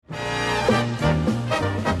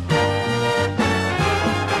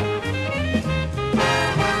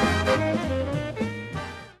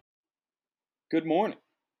good morning,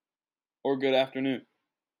 or good afternoon.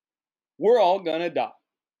 We're all gonna die.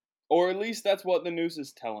 Or at least that's what the news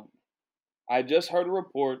is telling me. I just heard a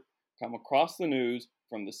report come across the news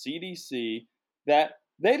from the CDC that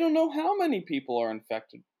they don't know how many people are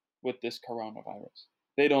infected with this coronavirus.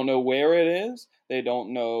 They don't know where it is. They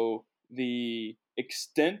don't know the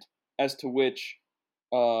extent as to which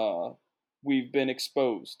we've been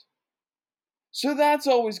exposed. So that's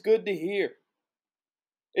always good to hear.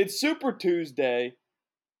 It's Super Tuesday,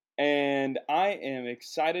 and I am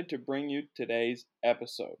excited to bring you today's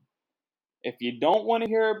episode. If you don't want to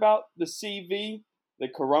hear about the CV, the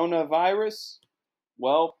coronavirus,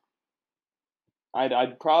 well,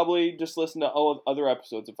 I'd probably just listen to all other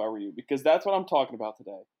episodes if I were you, because that's what I'm talking about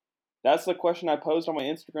today. That's the question I posed on my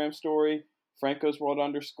Instagram story, Franco's World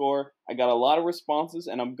 _. I got a lot of responses,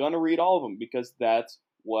 and I'm going to read all of them because that's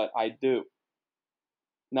what I do.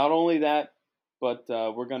 Not only that, but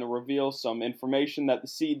we're going to reveal some information that the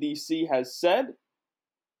CDC has said,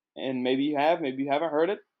 and maybe you haven't heard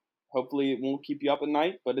it. Hopefully it won't keep you up at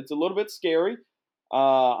night, but it's a little bit scary.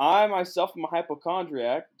 I myself am a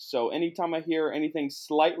hypochondriac, so anytime I hear anything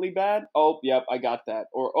slightly bad, oh, yep, I got that.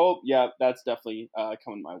 Or, oh, yeah, that's definitely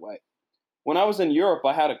coming my way. When I was in Europe,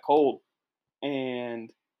 I had a cold,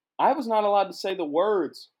 and I was not allowed to say the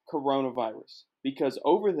words coronavirus, because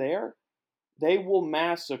over there, they will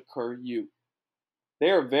massacre you. They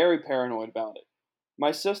are very paranoid about it.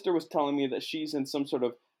 My sister was telling me that she's in some sort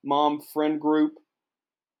of mom friend group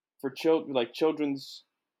for children, like children's,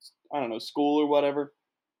 I don't know, school or whatever.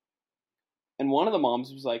 And one of the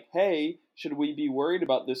moms was like, hey, should we be worried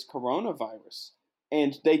about this coronavirus?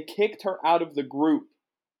 And they kicked her out of the group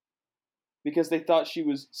because they thought she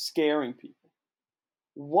was scaring people.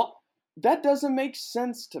 What? That doesn't make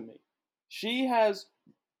sense to me. She has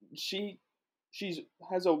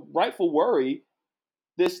a rightful worry.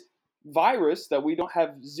 This virus that we don't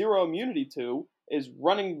have zero immunity to is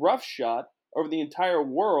running roughshod over the entire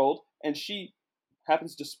world, and she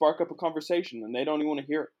happens to spark up a conversation, and they don't even want to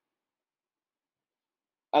hear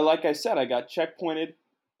it. Like I said, I got checkpointed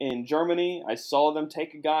in Germany. I saw them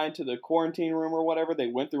take a guy into the quarantine room or whatever. They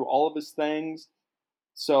went through all of his things.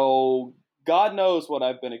 So God knows what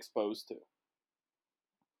I've been exposed to.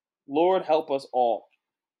 Lord help us all.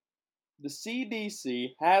 The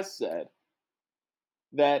CDC has said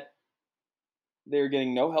that they're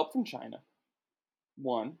getting no help from China.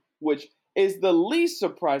 One, which is the least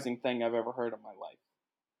surprising thing I've ever heard in my life.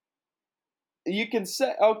 You can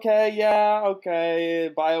say, okay,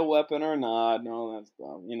 bioweapon or not, no, that's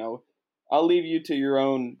dumb. I'll leave you to your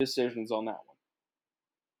own decisions on that one.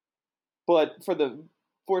 But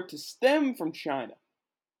for it to stem from China,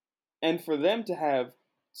 and for them to have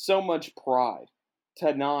so much pride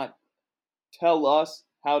to not tell us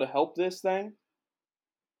how to help this thing,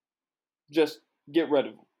 just get rid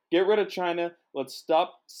of them. Get rid of China. Let's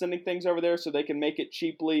stop sending things over there so they can make it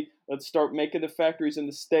cheaply. Let's start making the factories in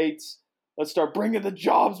the States. Let's start bringing the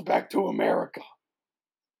jobs back to America.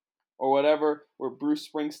 Or whatever, where Bruce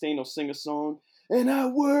Springsteen will sing a song. And I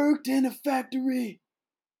worked in a factory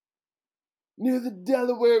near the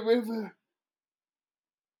Delaware River.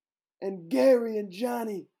 And Gary and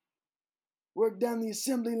Johnny worked down the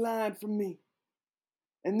assembly line for me.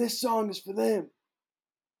 And this song is for them.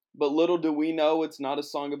 But little do we know, it's not a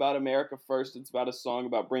song about America first. It's about a song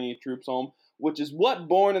about bringing troops home, which is what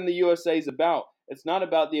Born in the USA is about. It's not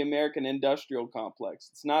about the American industrial complex.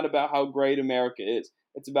 It's not about how great America is.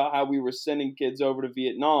 It's about how we were sending kids over to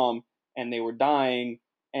Vietnam and they were dying,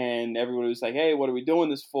 and everybody was like, hey, what are we doing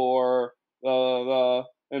this for?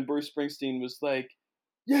 And Bruce Springsteen was like,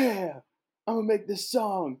 yeah, I'm going to make this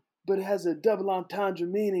song, but it has a double entendre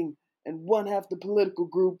meaning, and one half the political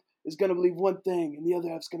group is going to believe one thing, and the other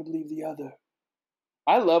half's going to believe the other.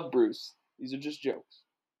 I love Bruce. These are just jokes.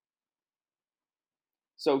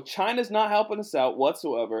 So China's not helping us out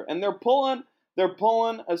whatsoever, and they're pulling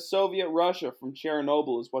a Soviet Russia from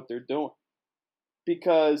Chernobyl is what they're doing.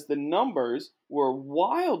 Because the numbers were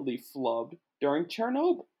wildly flubbed during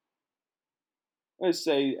Chernobyl. They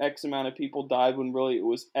say X amount of people died when really it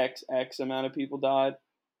was XX amount of people died.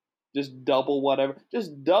 Just double whatever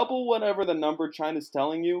the number China's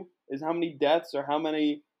telling you is how many deaths or how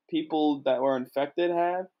many people that were infected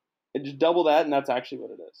have. And just double that, and that's actually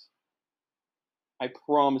what it is. I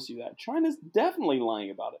promise you that. China's definitely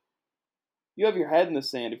lying about it. You have your head in the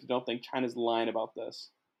sand if you don't think China's lying about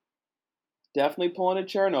this. Definitely pulling a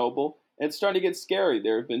Chernobyl. It's starting to get scary.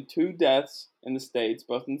 There have been 2 deaths in the States,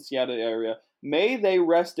 both in the Seattle area. May they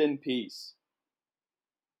rest in peace.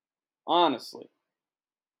 Honestly.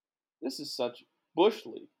 This is such bush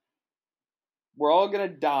league. We're all going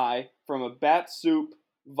to die from a bat soup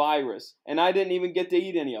virus, and I didn't even get to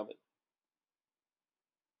eat any of it.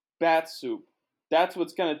 Bat soup. That's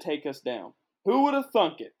what's going to take us down. Who would have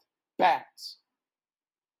thunk it? Bats.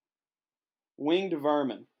 Winged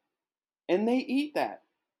vermin. And they eat that.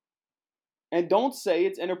 And don't say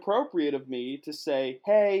it's inappropriate of me to say,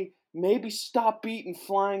 hey, maybe stop eating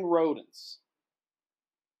flying rodents.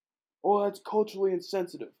 Oh, that's culturally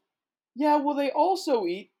insensitive. Yeah, well, they also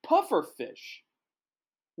eat puffer fish,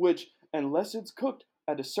 which, unless it's cooked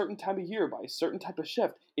at a certain time of year by a certain type of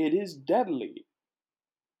chef, it is deadly.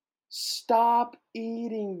 Stop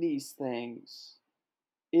eating these things.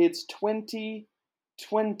 It's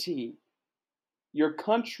 2020. Your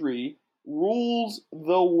country rules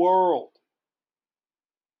the world.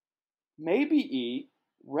 Maybe eat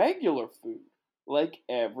regular food like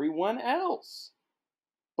everyone else.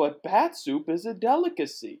 But bat soup is a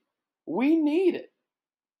delicacy. We need it.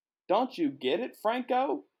 Don't you get it,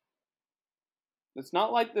 Franco? It's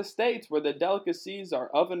not like the States where the delicacies are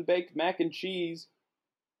oven-baked mac and cheese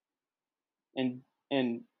and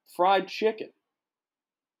fried chicken.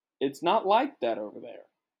 It's not like that over there.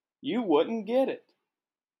 You wouldn't get it.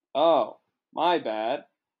 Oh, my bad.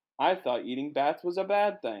 I thought eating bats was a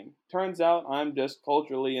bad thing. Turns out I'm just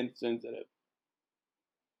culturally insensitive.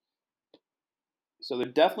 So they're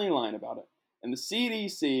definitely lying about it. And the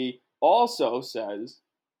CDC also says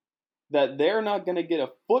that they're not going to get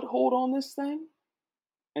a foothold on this thing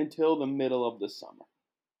until the middle of the summer,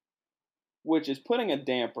 which is putting a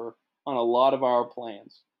damper on a lot of our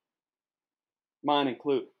plans, mine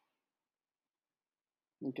included.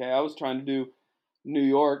 Okay, I was trying to do New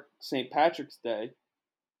York St. Patrick's Day.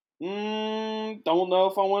 Don't know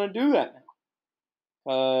if I want to do that now.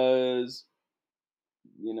 Because,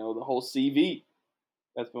 the whole CV.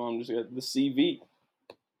 That's what I'm just going to, the CV.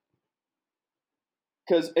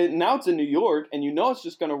 Because now it's in New York, and it's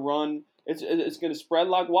just going to run, it's going to spread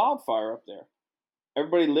like wildfire up there.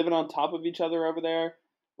 Everybody living on top of each other over there,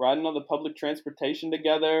 riding on the public transportation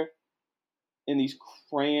together in these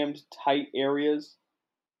crammed, tight areas.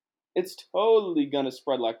 It's totally going to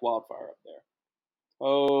spread like wildfire up there.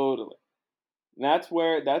 Totally. And that's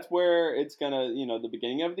where it's going to, the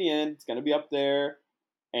beginning of the end, it's going to be up there.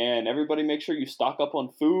 And everybody make sure you stock up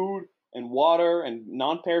on food and water and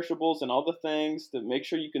non-perishables and all the things to make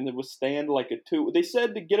sure you can withstand they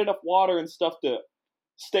said to get enough water and stuff to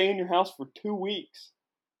stay in your house for 2 weeks.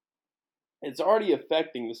 It's already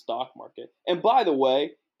affecting the stock market. And by the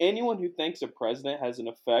way, anyone who thinks a president has an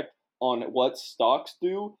effect on what stocks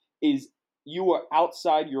do is you are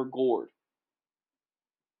outside your gourd.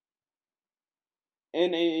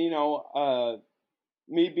 And, me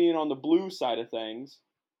being on the blue side of things,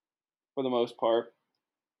 for the most part,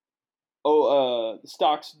 the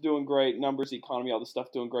stocks doing great, numbers, economy, all the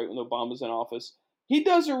stuff doing great when Obama's in office. He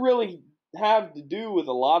doesn't really have to do with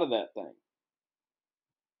a lot of that thing.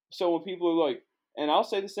 So when people are like, and I'll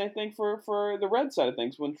say the same thing for the red side of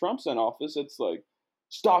things, when Trump's in office, it's like,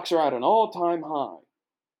 stocks are at an all-time high.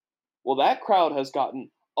 Well, that crowd has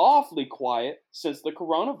gotten awfully quiet since the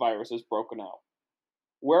coronavirus has broken out.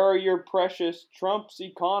 Where are your precious Trump's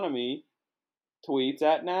economy tweets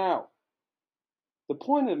at now? The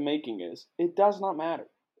point I'm making is, it does not matter.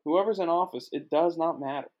 Whoever's in office, it does not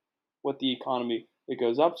matter what the economy, it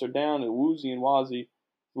goes ups or down, and woozy and wazy,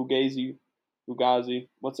 fugazi,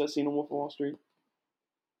 what's that scene in Wolf of Wall Street?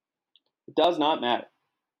 It does not matter.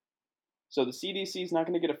 So the CDC is not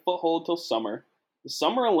going to get a foothold till summer. The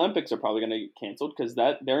Summer Olympics are probably going to get canceled because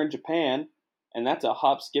they're in Japan, and that's a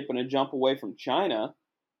hop, skip, and a jump away from China.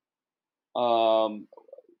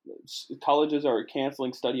 Colleges are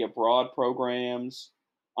canceling study abroad programs.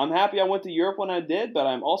 I'm happy I went to Europe when I did, but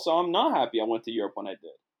I'm not happy I went to Europe when I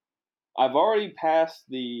did. I've already passed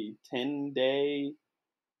the 10-day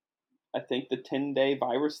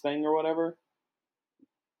virus thing or whatever.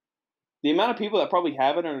 The amount of people that probably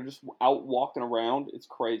have it and are just out walking around, it's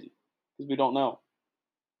crazy. Because we don't know.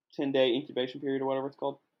 10-day incubation period or whatever it's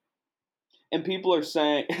called. And people are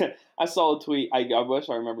saying, I saw a tweet, I wish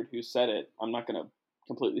I remembered who said it. I'm not going to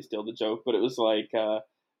completely steal the joke, but it was like,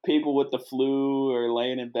 people with the flu are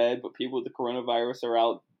laying in bed, but people with the coronavirus are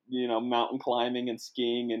out, mountain climbing and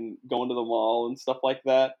skiing and going to the mall and stuff like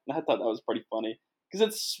that. And I thought that was pretty funny.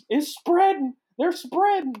 Because it's spreading. They're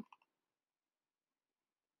spreading.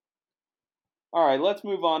 All right, let's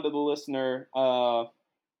move on to the listener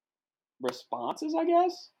responses, I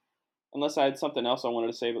guess. Unless I had something else I wanted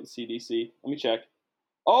to say about the CDC. Let me check.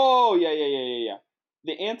 Oh, yeah.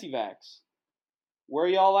 The anti-vax. Where are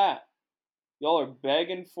y'all at? Y'all are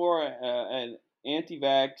begging for an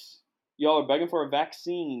anti-vax. Y'all are begging for a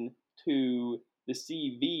vaccine to the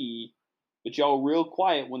CV, but y'all real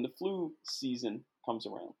quiet when the flu season comes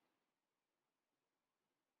around.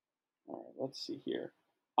 All right, let's see here.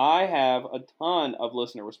 I have a ton of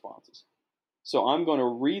listener responses. So I'm going to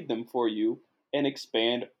read them for you and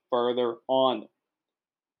expand further on them.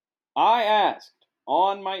 I asked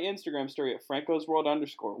on my Instagram story at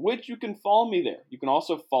FrankosWorld_, which you can follow me there. You can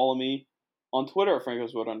also follow me on Twitter at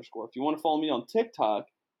FrankosWorld_. If you want to follow me on TikTok,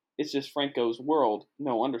 it's just FrankosWorld,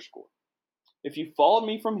 no underscore. If you followed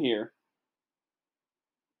me from here,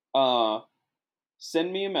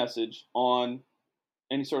 send me a message on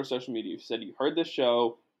any sort of social media. If you said you heard this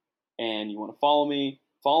show and you want to follow me,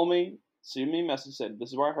 send me a message, said this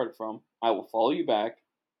is where I heard it from. I will follow you back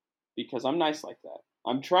because I'm nice like that.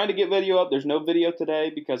 I'm trying to get video up. There's no video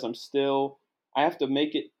today because I have to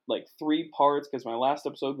make it like 3 parts because my last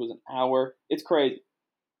episode was an hour. It's crazy.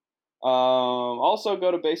 Also, go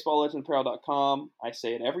to baseballlegendapparel.com. I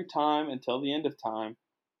say it every time until the end of time.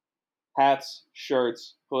 Hats,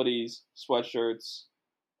 shirts, hoodies, sweatshirts.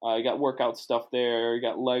 You got workout stuff there. You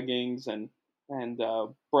got leggings and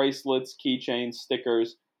bracelets, keychains,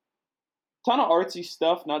 stickers. Ton of artsy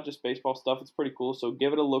stuff, not just baseball stuff. It's pretty cool. So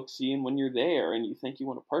give it a look-see, and when you're there and you think you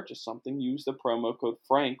want to purchase something, use the promo code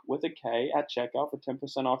FRANK with a K at checkout for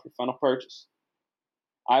 10% off your final purchase.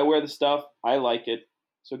 I wear the stuff. I like it.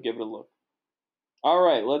 So give it a look. All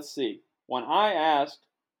right, let's see. When I asked,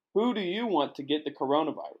 who do you want to get the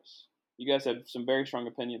coronavirus? You guys have some very strong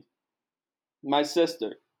opinions. My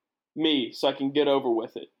sister. Me, so I can get over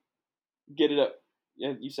with it. Get it up.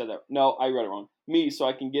 Yeah, you said that. No, I read it wrong. Me, so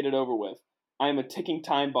I can get it over with. I am a ticking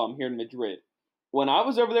time bomb here in Madrid. When I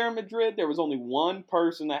was over there in Madrid, there was only one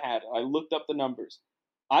person that had it. I looked up the numbers.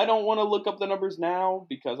 I don't want to look up the numbers now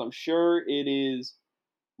because I'm sure it is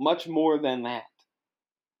much more than that.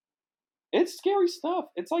 It's scary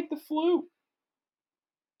stuff. It's like the flu.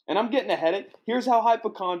 And I'm getting a headache. Here's how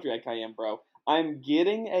hypochondriac I am, bro. I'm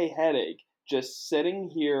getting a headache just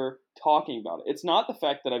sitting here talking about it. It's not the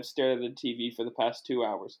fact that I've stared at a TV for the past 2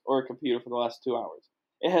 hours or a computer for the last 2 hours.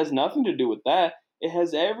 It has nothing to do with that. It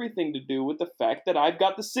has everything to do with the fact that I've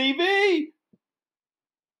got the CV.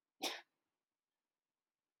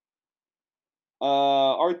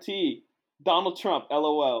 RT, Donald Trump,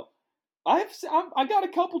 LOL. I got a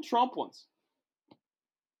couple Trump ones.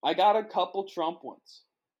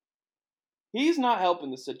 He's not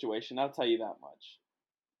helping the situation, I'll tell you that much.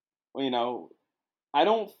 Well, I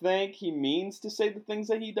don't think he means to say the things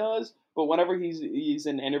that he does, but whenever he's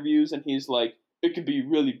in interviews and he's like, it could be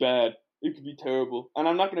really bad, it could be terrible. And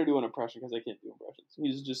I'm not going to do an impression because I can't do impressions.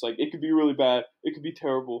 He's just like, it could be really bad, it could be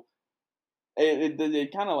terrible.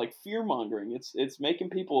 It kind of like fear mongering. It's making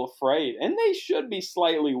people afraid, and they should be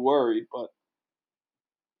slightly worried. But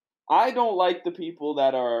I don't like the people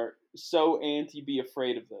that are so anti be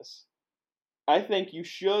afraid of this. I think you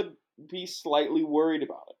should be slightly worried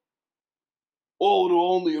about it. Oh,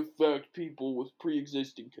 it'll only affect people with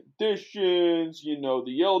pre-existing conditions,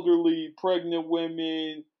 the elderly, pregnant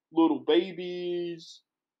women, little babies.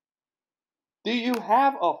 Do you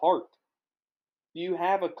have a heart? Do you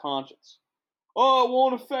have a conscience? Oh, it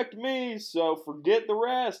won't affect me, so forget the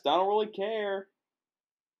rest. I don't really care.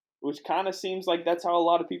 Which kind of seems like that's how a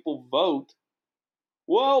lot of people vote.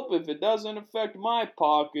 Well, if it doesn't affect my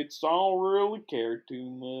pockets, I don't really care too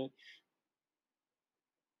much.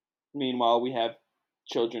 Meanwhile, we have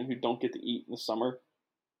children who don't get to eat in the summer.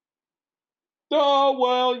 Oh,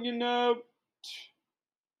 well,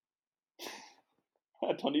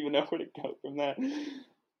 I don't even know where to go from that.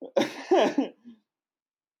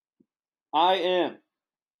 I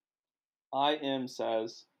am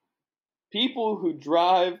says, people who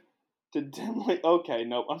drive to dimly... Okay,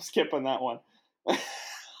 nope, I'm skipping that one.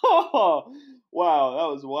 Oh, wow, that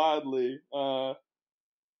was wildly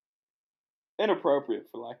inappropriate,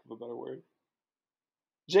 for lack of a better word.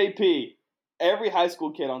 JP, every high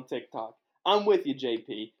school kid on TikTok. I'm with you,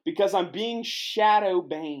 JP, because I'm being shadow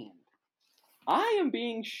banned. I am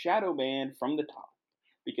being shadow banned from the top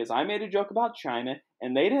because I made a joke about China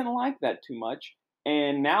and they didn't like that too much.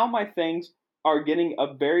 And now my things are getting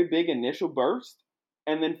a very big initial burst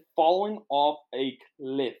and then falling off a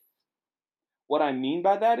cliff. What I mean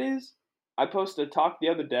by that is I posted a talk the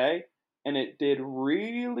other day and it did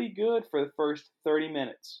really good for the first 30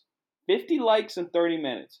 minutes. 50 likes in 30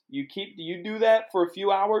 minutes. You do that for a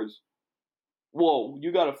few hours? Whoa,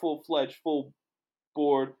 you got a full-fledged,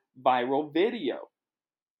 full-board viral video.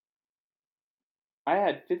 I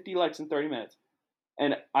had 50 likes in 30 minutes.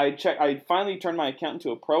 And I finally turned my account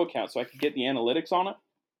into a pro account so I could get the analytics on it.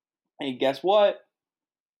 And guess what?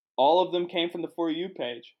 All of them came from the For You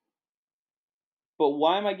page. But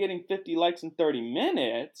why am I getting 50 likes in 30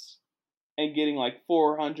 minutes and getting like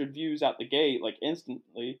 400 views out the gate, like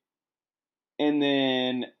instantly? and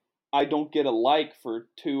then I don't get a like for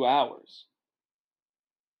 2 hours.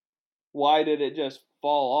 Why did it just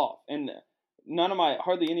fall off? And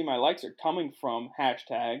hardly any of my likes are coming from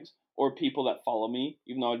hashtags or people that follow me,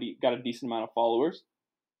 even though I got a decent amount of followers.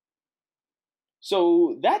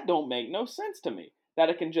 So that don't make no sense to me. That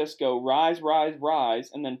it can just go rise, rise, rise,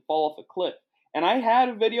 and then fall off a cliff. And I had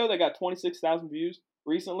a video that got 26,000 views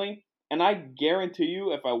recently, and I guarantee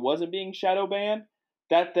you, if I wasn't being shadow banned,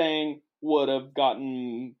 that thing would have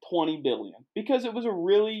gotten 20 billion because it was a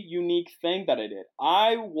really unique thing that I did.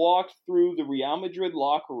 I walked through the Real Madrid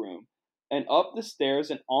locker room and up the stairs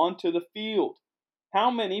and onto the field.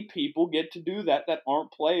 How many people get to do that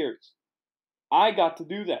aren't players? I got to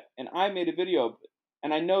do that, and I made a video of it.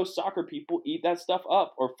 And I know soccer people eat that stuff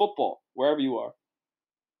up, or football, wherever you are.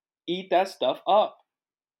 Eat that stuff up.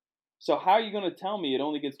 So how are you going to tell me it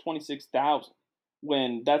only gets 26,000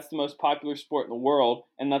 when that's the most popular sport in the world,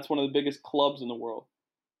 and that's one of the biggest clubs in the world?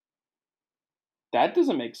 That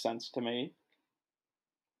doesn't make sense to me.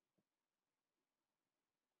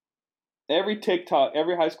 Every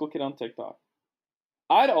high school kid on TikTok.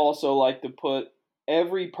 I'd also like to put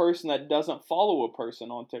every person that doesn't follow a person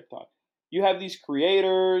on TikTok. You have these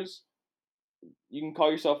creators. You can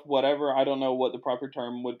call yourself whatever. I don't know what the proper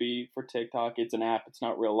term would be for TikTok. It's an app. It's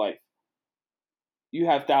not real life. You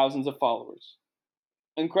have thousands of followers.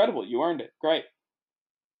 Incredible. You earned it. Great.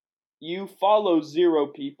 You follow 0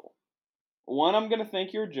 people. 1, I'm going to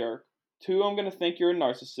think you're a jerk. 2, I'm going to think you're a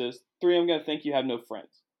narcissist. 3, I'm going to think you have no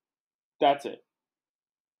friends. That's it.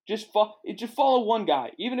 Just follow one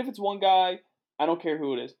guy. Even if it's one guy, I don't care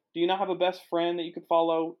who it is. Do you not have a best friend that you could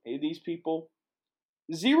follow these people?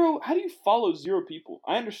 0, how do you follow 0 people?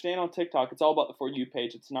 I understand on TikTok it's all about the For You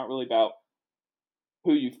page. It's not really about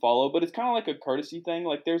who you follow, but it's kind of like a courtesy thing.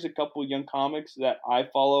 Like there's a couple young comics that I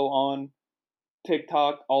follow on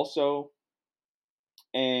TikTok also.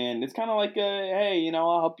 And it's kind of like hey,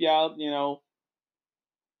 I'll help you out,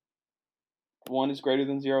 1 is greater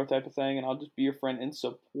than 0 type of thing, and I'll just be your friend and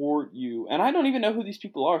support you. And I don't even know who these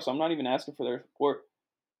people are, so I'm not even asking for their support.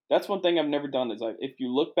 That's one thing I've never done is if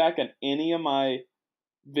you look back at any of my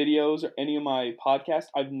videos or any of my podcasts,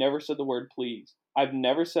 I've never said the word please. I've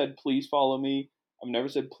never said please follow me. I've never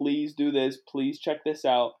said please do this, please check this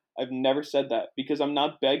out. I've never said that because I'm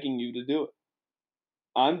not begging you to do it.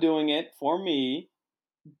 I'm doing it for me,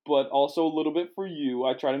 but also a little bit for you.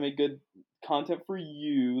 I try to make good content for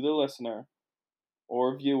you, the listener,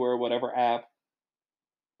 or viewer, whatever app.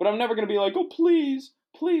 But I'm never going to be like, oh, please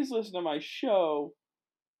listen to my show.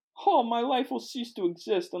 Oh, my life will cease to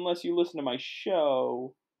exist unless you listen to my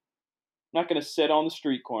show. I'm not going to sit on the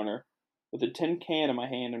street corner with a tin can in my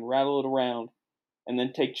hand and rattle it around and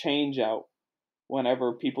then take change out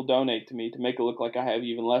whenever people donate to me to make it look like I have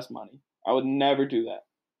even less money. I would never do that.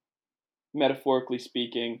 Metaphorically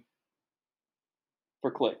speaking,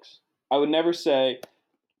 for clicks. I would never say,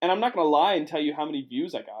 and I'm not going to lie and tell you how many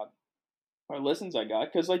views I got or listens I got,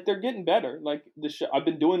 because they're getting better. I've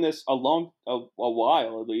been doing this a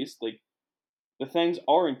while at least. The things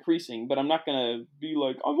are increasing, but I'm not gonna be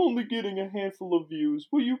like, I'm only getting a handful of views.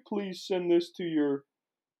 Will you please send this to your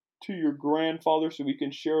grandfather so we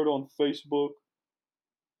can share it on Facebook?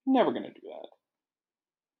 Never gonna do that.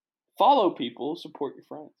 Follow people, support your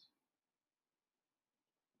friends.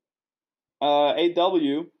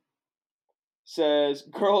 AW says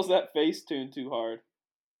girls that Facetune too hard.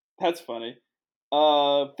 That's funny.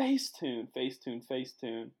 Facetune.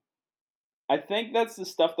 I think that's the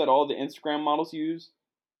stuff that all the Instagram models use,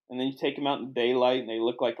 and then you take them out in daylight and they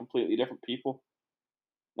look like completely different people.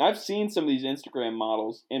 Now, I've seen some of these Instagram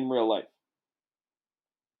models in real life,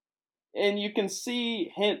 and you can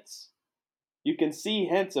see hints. You can see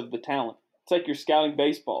hints of the talent. It's like you're scouting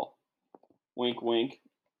baseball. Wink, wink.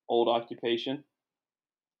 Old occupation.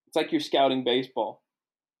 It's like you're scouting baseball,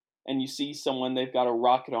 and you see someone, they've got a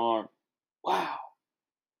rocket arm. Wow.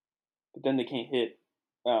 But then they can't hit.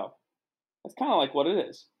 Oh. That's kind of like what it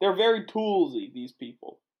is. They're very toolsy, these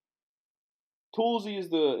people. Toolsy is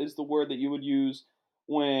the word that you would use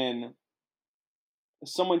when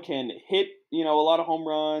someone can hit, a lot of home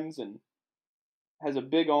runs and has a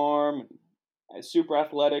big arm and is super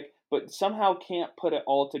athletic, but somehow can't put it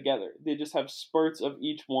all together. They just have spurts of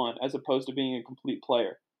each one as opposed to being a complete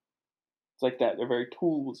player. It's like that. They're very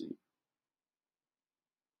toolsy.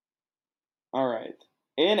 All right.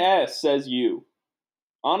 NS says you.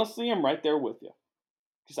 Honestly, I'm right there with you.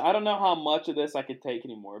 Because I don't know how much of this I could take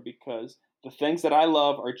anymore because the things that I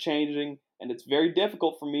love are changing and it's very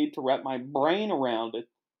difficult for me to wrap my brain around it.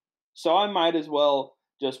 So I might as well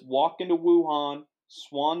just walk into Wuhan,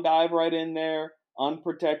 swan dive right in there,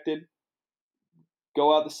 unprotected,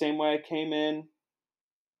 go out the same way I came in,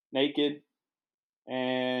 naked,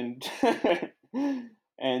 and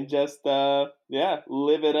and just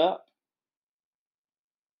live it up.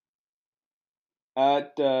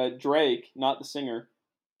 At Drake, not the singer,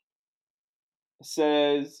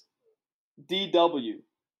 says DW,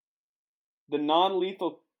 the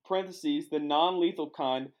non-lethal parentheses, the non-lethal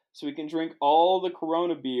kind, so we can drink all the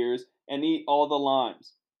Corona beers and eat all the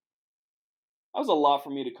limes. That was a lot for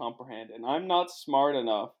me to comprehend, and I'm not smart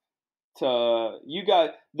enough to. You guys,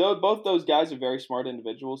 though, both those guys are very smart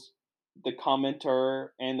individuals. The commenter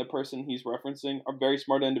and the person he's referencing are very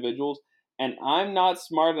smart individuals, and I'm not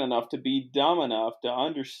smart enough to be dumb enough to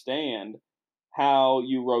understand how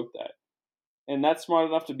you wrote that. And that smart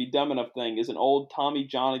enough to be dumb enough thing is an old Tommy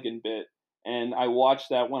Johnigan bit, and I watched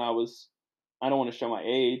that when I don't want to show my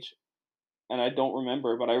age, and I don't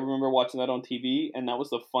remember, but I remember watching that on TV, and that was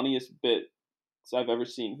the funniest bit I've ever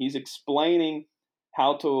seen. He's explaining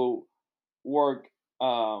how to work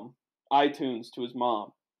iTunes to his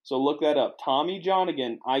mom. So look that up. Tommy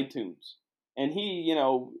Johnigan, iTunes. And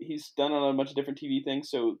he's done on a bunch of different TV things,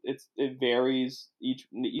 so it varies. Each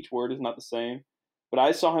word is not the same. But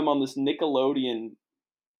I saw him on this Nickelodeon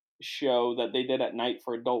show that they did at night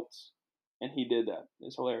for adults, and he did that.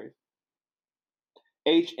 It's hilarious.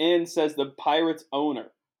 HN says the Pirates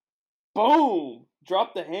owner. Boom!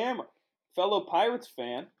 Drop the hammer. Fellow Pirates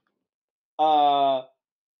fan.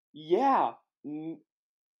 Yeah.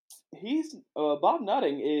 He's Bob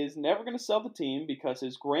Nutting is never going to sell the team because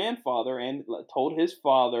his grandfather and told his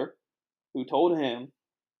father, who told him,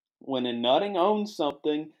 when a Nutting owns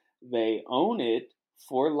something, they own it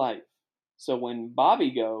for life. So when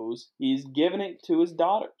Bobby goes, he's giving it to his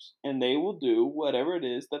daughters, and they will do whatever it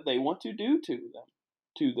is that they want to do to them,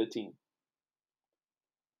 to the team,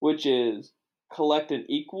 which is collect an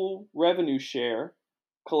equal revenue share,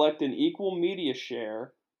 collect an equal media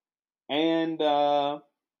share, and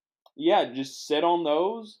just sit on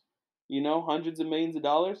those, hundreds of millions of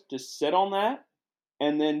dollars, just sit on that,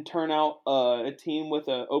 and then turn out a team with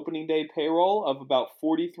an opening day payroll of about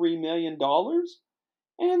 $43 million,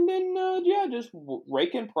 and then, just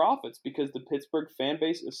rake in profits because the Pittsburgh fan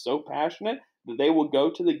base is so passionate that they will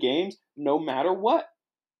go to the games no matter what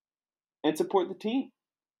and support the team.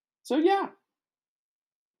 So, yeah.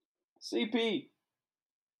 CP.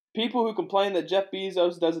 People who complain that Jeff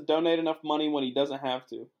Bezos doesn't donate enough money when he doesn't have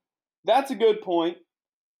to. That's a good point.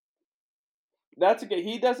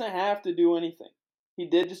 He doesn't have to do anything. He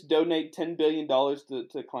did just donate $10 billion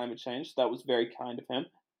to climate change. So that was very kind of him.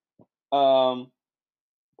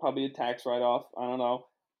 Probably a tax write-off. I don't know.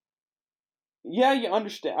 Yeah, I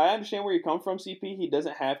understand where you come from, CP. He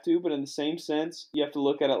doesn't have to, but in the same sense, you have to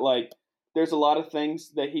look at it like there's a lot of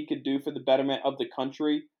things that he could do for the betterment of the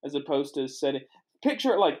country as opposed to setting.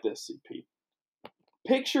 Picture it like this, CP.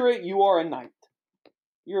 Picture it, you are a knight.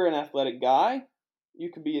 You're an athletic guy.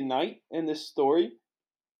 You could be a knight in this story.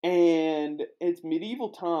 And it's medieval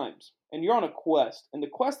times. And you're on a quest. And the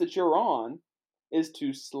quest that you're on is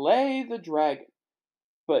to slay the dragon.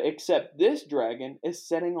 But except this dragon is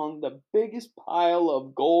sitting on the biggest pile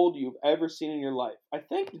of gold you've ever seen in your life. I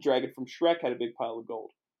think the dragon from Shrek had a big pile of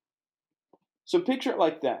gold. So picture it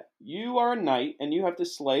like that. You are a knight and you have to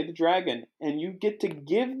slay the dragon. And you get to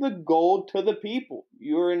give the gold to the people.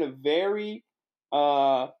 You're in a very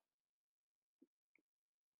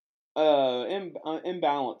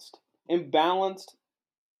imbalanced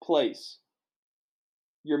place.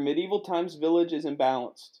 Your medieval times village is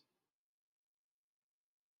imbalanced.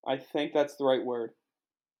 I think that's the right word.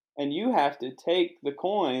 And you have to take the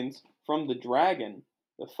coins from the dragon,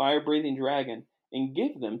 the fire-breathing dragon, and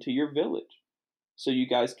give them to your village so you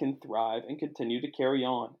guys can thrive and continue to carry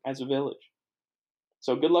on as a village.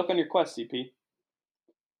 So good luck on your quest, CP.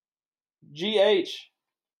 GH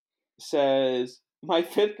says, my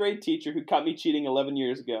 5th grade teacher who caught me cheating 11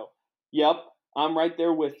 years ago. Yep, I'm right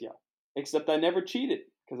there with you. Except I never cheated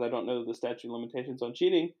because I don't know the statute of limitations on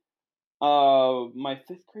cheating. My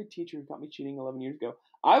 5th grade teacher who caught me cheating 11 years ago.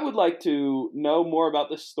 I would like to know more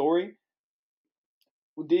about this story.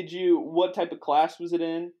 What type of class was it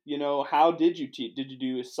in? How did you cheat? Did you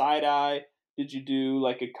do a side eye? Did you do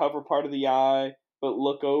like a cover part of the eye, but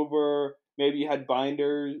look over? Maybe you had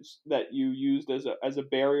binders that you used as a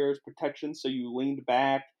barrier, as protection, so you leaned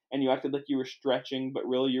back and you acted like you were stretching, but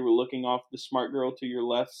really you were looking off the smart girl to your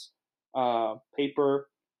left's paper.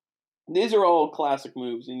 These are all classic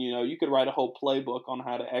moves, and you could write a whole playbook on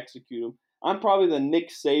how to execute them. I'm probably the Nick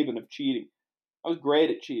Saban of cheating. I was great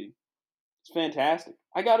at cheating. It's fantastic.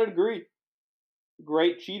 I got a degree.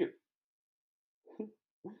 Great cheater.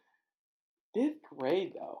 5th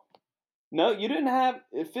grade, though. No, you didn't have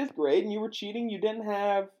fifth grade, and you were cheating. You didn't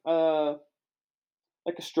have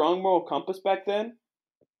like a strong moral compass back then.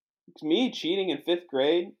 It's me cheating in fifth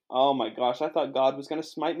grade. Oh my gosh, I thought God was going to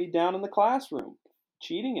smite me down in the classroom.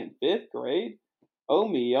 Cheating in fifth grade. Oh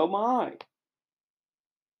me, oh my.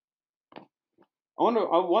 I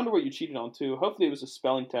wonder what you cheated on too. Hopefully it was a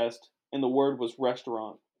spelling test and the word was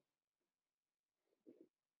restaurant.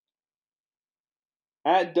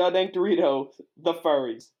 At Dudank Dorito, the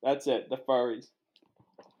furries. That's it, the furries.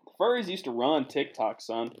 The furries used to run TikTok,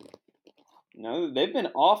 son. No, they've been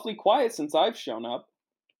awfully quiet since I've shown up.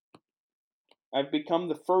 I've become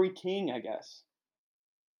the furry king, I guess.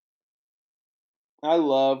 I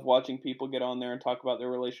love watching people get on there and talk about their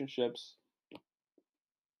relationships.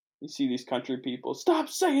 You see these country people, stop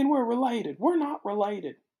saying we're related. We're not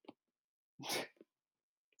related.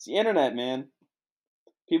 It's the internet, man.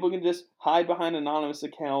 People can just hide behind anonymous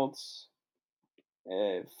accounts,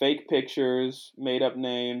 fake pictures, made up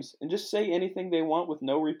names, and just say anything they want with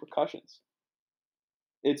no repercussions.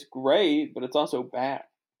 It's great, but it's also bad.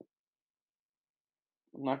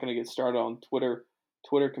 I'm not gonna get started on Twitter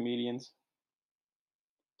comedians.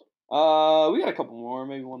 We got a couple more,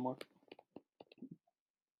 maybe one more.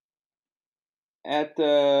 At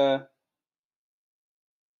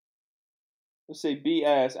let's say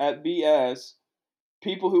BS at BS,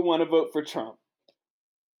 people who want to vote for Trump,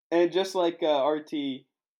 and just like RT,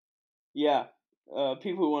 yeah,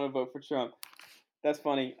 people who want to vote for Trump. That's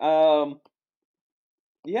funny.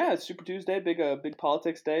 Yeah, it's Super Tuesday, big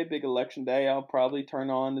politics day, big election day. I'll probably turn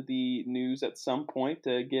on the news at some point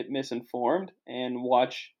to get misinformed and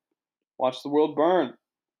watch the world burn.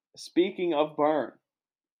 Speaking of burn,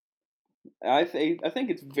 I think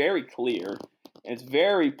it's very clear and it's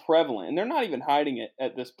very prevalent, and they're not even hiding it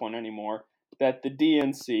at this point anymore, that the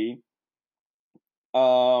DNC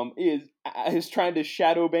is trying to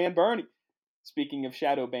shadow ban Bernie. Speaking of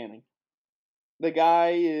shadow banning, the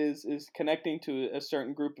guy is connecting to a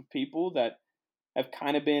certain group of people that have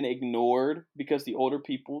kind of been ignored because the older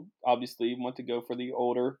people obviously want to go for the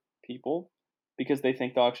older people because they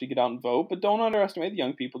think they'll actually get out and vote. But don't underestimate the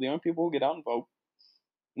young people. The young people will get out and vote,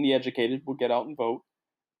 and the educated will get out and vote.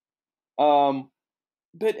 Um,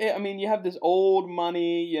 but I mean, you have this old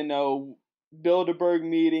money, Bilderberg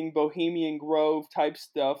meeting, Bohemian Grove type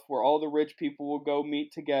stuff where all the rich people will go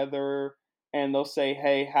meet together and they'll say,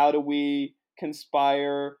 hey, how do we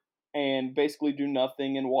conspire and basically do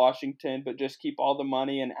nothing in Washington but just keep all the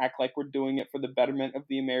money and act like we're doing it for the betterment of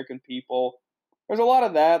the American people? There's a lot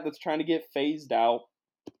of that that's trying to get phased out.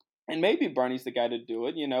 And maybe Bernie's the guy to do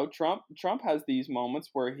it. Trump has these moments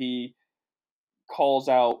where he calls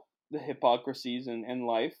out the hypocrisies in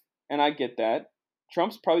life, and I get that.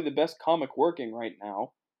 Trump's probably the best comic working right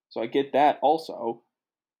now, so I get that also.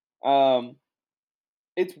 Um,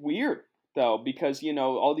 it's weird though because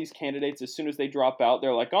all these candidates, as soon as they drop out,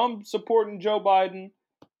 they're like, "I'm supporting Joe Biden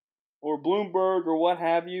or Bloomberg or what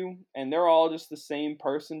have you," and they're all just the same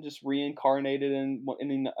person, just reincarnated in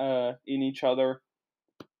each other.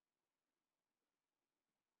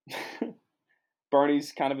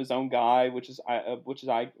 Bernie's kind of his own guy, which is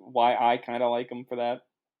why I kind of like him for that.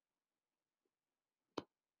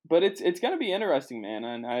 But it's going to be interesting, man.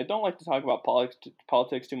 And I don't like to talk about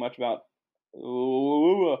politics too much. Let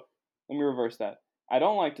me reverse that. I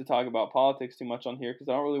don't like to talk about politics too much on here because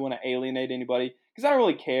I don't really want to alienate anybody because I don't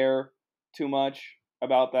really care too much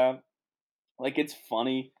about that. Like, it's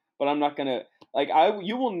funny, but I'm not gonna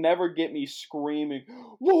you will never get me screaming,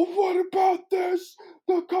 well, what about this?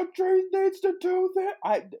 The country needs to do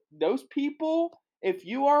that. Those people, if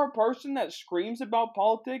you are a person that screams about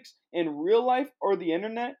politics in real life or the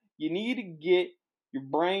internet, you need to get your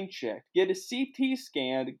brain checked. Get a CT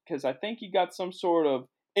scan because I think you got some sort of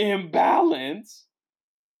imbalance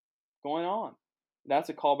going on. That's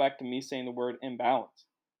a callback to me saying the word imbalance.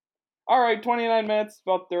 All right, 29 minutes,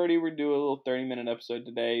 about 30. We're doing a little 30-minute episode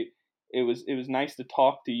today. It was nice to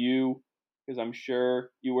talk to you because I'm sure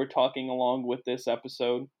you were talking along with this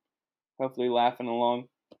episode, hopefully laughing along.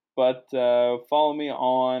 But follow me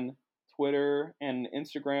on Twitter and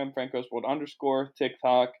Instagram, FrankOswald_,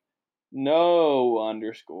 TikTok,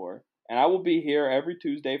 no_. And I will be here every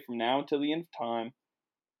Tuesday from now until the end of time.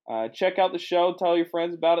 Check out the show. Tell your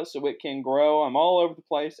friends about it so it can grow. I'm all over the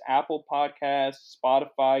place. Apple Podcasts,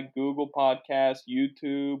 Spotify, Google Podcasts,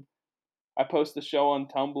 YouTube. I post the show on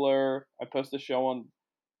Tumblr. I post the show on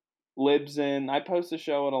Libsyn. I post the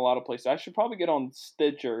show in a lot of places. I should probably get on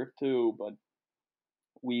Stitcher too, but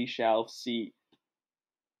we shall see.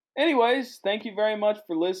 Anyways, thank you very much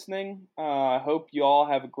for listening. I hope you all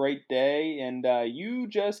have a great day, and you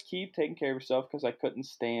just keep taking care of yourself because I couldn't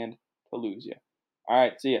stand to lose you. All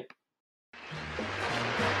right, see ya.